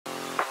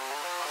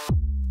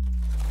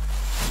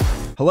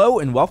Hello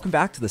and welcome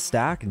back to The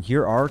Stack, and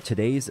here are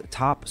today's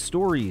top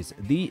stories.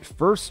 The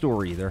first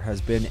story, there has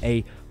been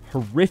a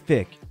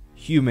horrific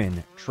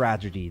human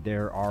tragedy.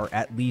 There are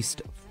at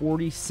least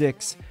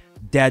 46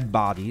 dead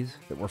bodies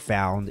that were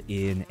found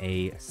in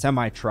a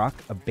semi-truck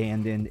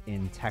abandoned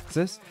in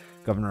Texas.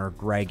 Governor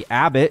Greg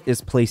Abbott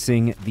is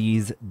placing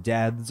these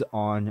deaths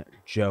on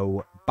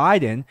Joe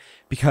Biden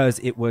because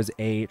it was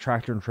a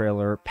tractor and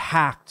trailer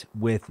packed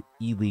with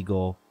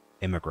illegal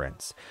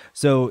immigrants.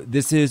 So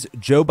this is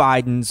Joe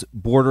Biden's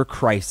border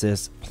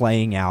crisis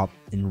playing out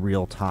in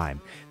real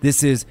time.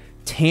 This is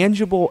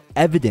tangible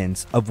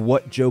evidence of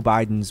what Joe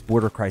Biden's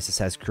border crisis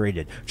has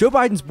created. Joe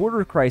Biden's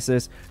border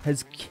crisis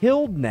has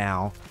killed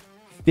now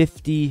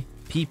 50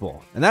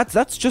 people. And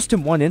that's just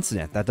in one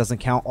incident. That doesn't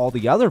count all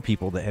the other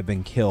people that have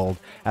been killed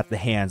at the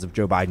hands of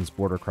Joe Biden's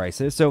border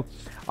crisis. So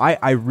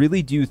I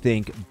really do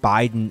think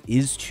Biden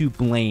is to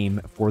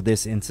blame for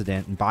this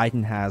incident, and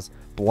Biden has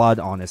blood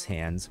on his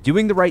hands.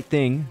 Doing the right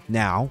thing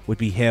now would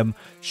be him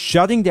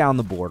shutting down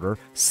the border,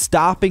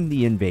 stopping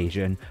the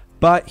invasion,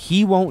 but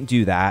he won't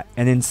do that.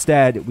 And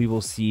instead, we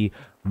will see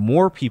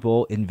more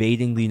people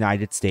invading the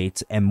United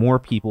States and more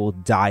people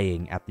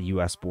dying at the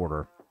U.S.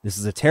 border. This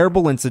is a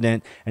terrible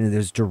incident, and it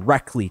is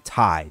directly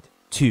tied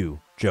to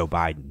Joe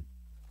Biden.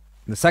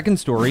 The second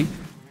story,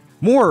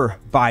 more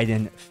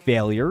Biden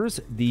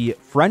failures. The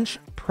French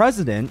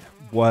president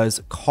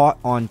was caught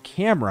on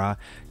camera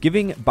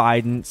giving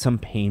Biden some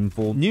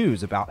painful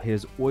news about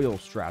his oil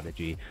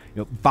strategy.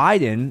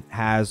 Biden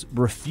has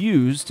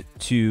refused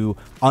to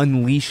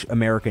unleash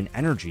American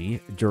energy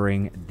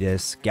during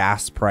this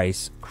gas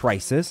price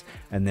crisis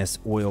and this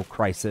oil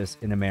crisis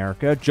in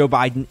America. Joe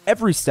Biden,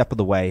 every step of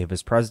the way of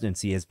his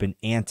presidency, has been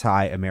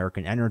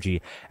anti-American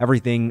energy.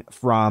 Everything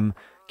from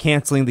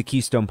canceling the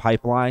Keystone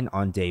Pipeline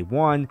on day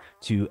one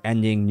to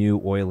ending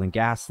new oil and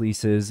gas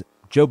leases.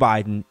 Joe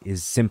Biden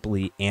is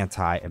simply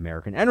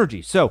anti-American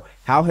energy. So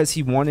how has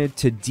he wanted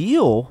to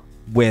deal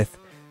with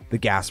the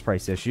gas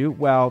price issue?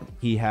 Well,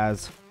 he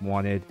has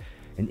wanted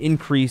an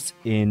increase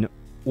in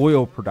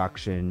oil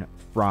production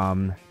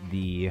from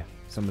the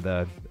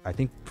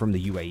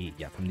UAE.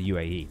 Yeah, from the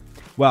UAE.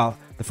 Well,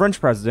 the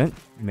French president,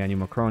 Emmanuel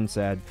Macron,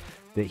 said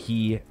that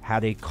he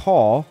had a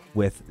call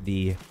with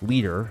the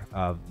leader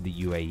of the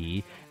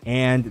UAE,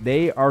 and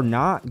they are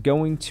not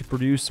going to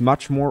produce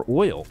much more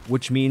oil,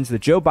 which means that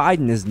Joe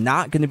Biden is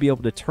not going to be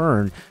able to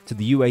turn to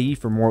the UAE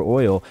for more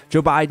oil.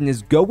 Joe Biden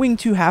is going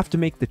to have to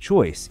make the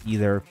choice.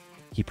 Either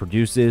he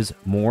produces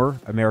more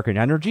American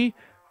energy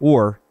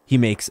or he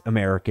makes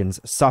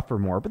Americans suffer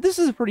more. But this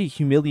is a pretty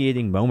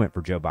humiliating moment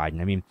for Joe Biden.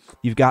 I mean,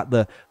 you've got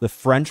the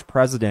French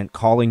president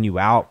calling you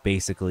out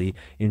basically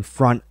in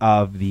front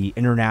of the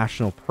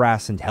international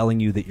press and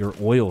telling you that your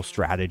oil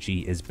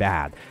strategy is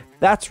bad.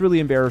 That's really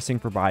embarrassing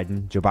for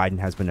Biden. Joe Biden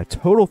has been a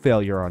total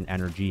failure on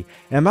energy,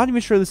 and I'm not even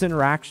sure this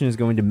interaction is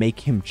going to make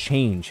him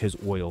change his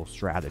oil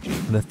strategy.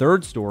 The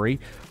third story,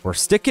 we're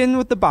sticking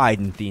with the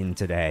Biden theme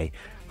today.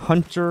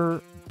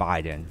 Hunter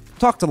Biden.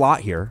 Talked a lot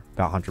here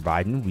about Hunter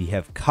Biden. We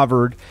have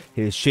covered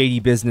his shady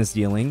business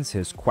dealings,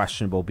 his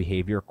questionable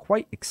behavior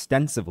quite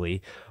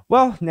extensively.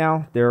 Well,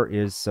 now there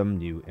is some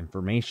new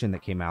information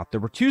that came out. There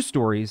were two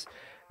stories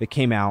that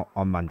came out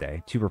on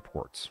Monday, two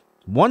reports.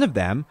 One of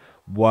them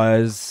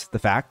was the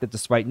fact that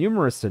despite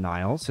numerous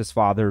denials, his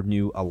father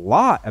knew a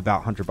lot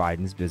about Hunter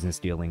Biden's business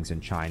dealings in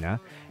China.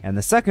 And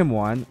the second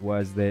one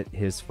was that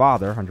his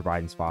father, Hunter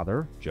Biden's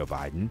father, Joe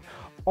Biden,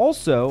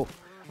 also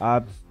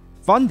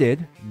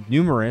funded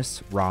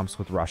numerous romps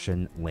with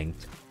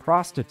Russian-linked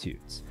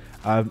prostitutes.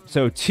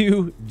 So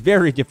two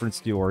very different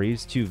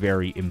stories, two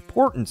very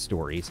important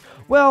stories.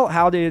 Well,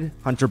 how did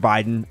Hunter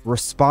Biden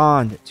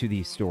respond to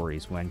these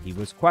stories when he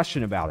was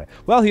questioned about it?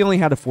 Well, he only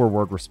had a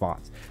 4-word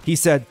response. He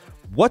said,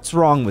 "What's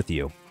wrong with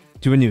you?"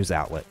 to a news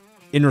outlet.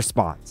 In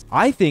response,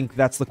 I think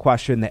that's the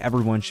question that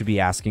everyone should be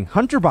asking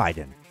Hunter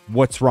Biden.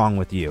 What's wrong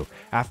with you?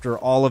 After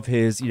all of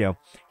his,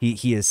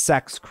 he is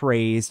sex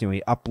crazed.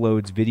 He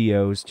uploads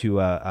videos to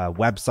a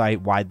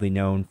website widely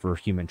known for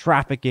human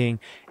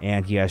trafficking,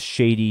 and he has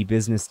shady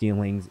business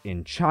dealings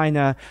in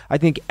China. I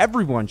think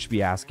everyone should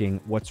be asking,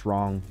 what's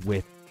wrong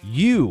with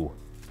you,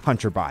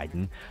 Hunter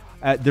Biden?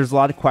 There's a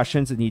lot of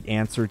questions that need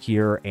answered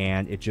here,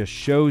 and it just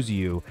shows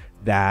you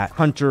that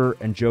Hunter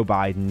and Joe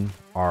Biden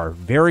are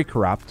very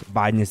corrupt.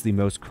 Biden is the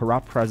most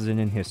corrupt president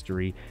in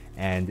history,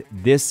 and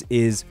this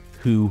is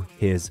who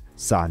his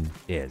son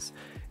is.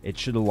 It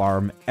should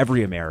alarm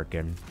every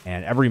American,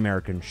 and every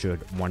American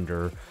should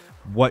wonder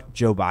what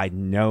Joe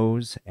Biden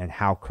knows and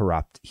how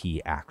corrupt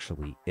he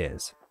actually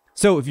is.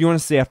 So if you want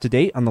to stay up to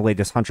date on the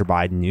latest Hunter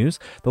Biden news,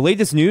 the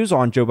latest news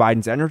on Joe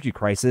Biden's energy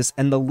crisis,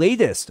 and the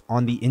latest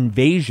on the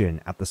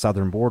invasion at the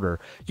southern border,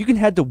 you can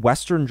head to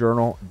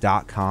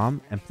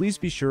westernjournal.com, and please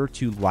be sure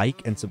to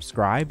like and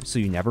subscribe so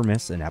you never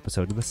miss an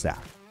episode of The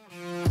Stack.